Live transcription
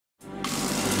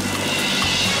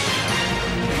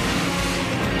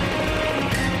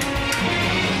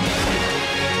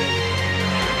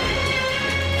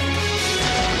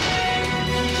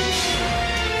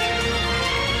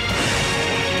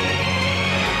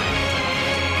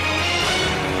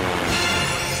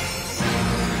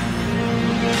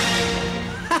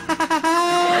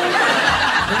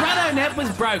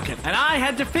broken, and I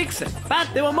had to fix it. But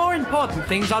there were more important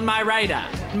things on my radar.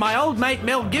 My old mate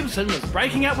Mel Gibson was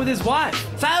breaking up with his wife,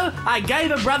 so I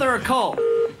gave her brother a call.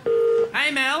 Hey,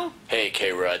 Mel. Hey,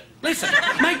 K-Rudd. Listen,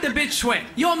 make the bitch sweat.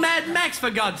 You're Mad Max, for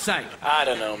God's sake. I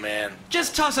don't know, man.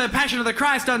 Just toss her Passion of the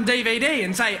Christ on DVD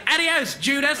and say, adios,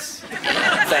 Judas.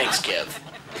 Thanks, Kev.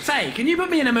 Say, can you put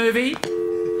me in a movie?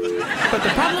 But the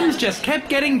problems just kept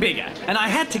getting bigger, and I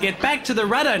had to get back to the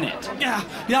ruddernet. Yeah,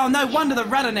 no wonder the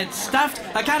ruddernet's stuffed.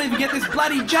 I can't even get this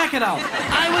bloody jacket on.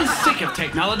 I was sick of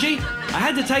technology. I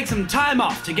had to take some time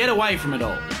off to get away from it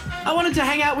all. I wanted to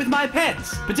hang out with my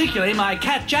pets, particularly my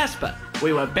cat Jasper.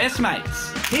 We were best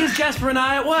mates. Here's Jasper and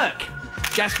I at work.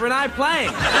 Jasper and I playing.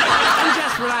 And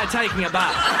Jasper and I taking a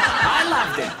bath. I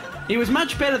loved him. He was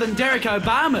much better than Derek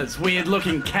Obama's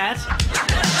weird-looking cat.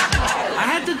 I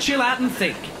had to chill out and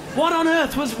think. What on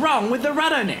earth was wrong with the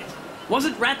ruddernet? Was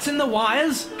it rats in the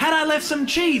wires? Had I left some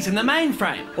cheese in the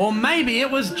mainframe? Or maybe it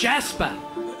was Jasper.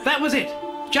 That was it.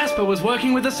 Jasper was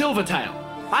working with the silvertail.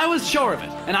 I was sure of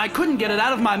it, and I couldn't get it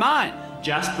out of my mind.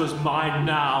 Jasper's mine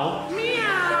now.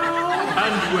 Meow.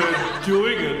 And we're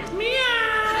doing it.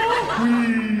 Meow.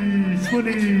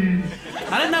 Swanee.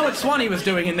 I don't know what Swanee was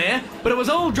doing in there, but it was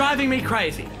all driving me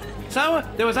crazy. So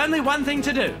there was only one thing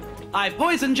to do. I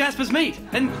poisoned Jasper's meat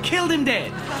and killed him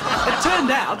dead. It turned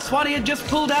out Swanee had just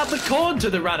pulled out the cord to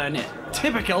the ruddernet.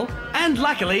 Typical. And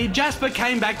luckily, Jasper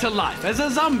came back to life as a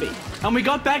zombie. And we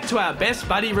got back to our best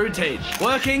buddy routine.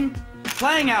 Working,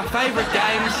 playing our favourite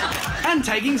games, and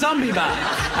taking zombie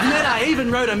baths. And then I even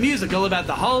wrote a musical about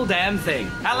the whole damn thing.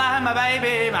 Hello, my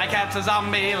baby, my cat's a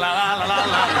zombie, la la la la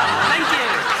la. Thank you.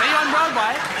 See you on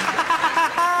Broadway.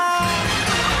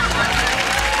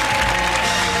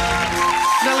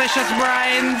 Delicious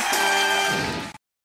brains.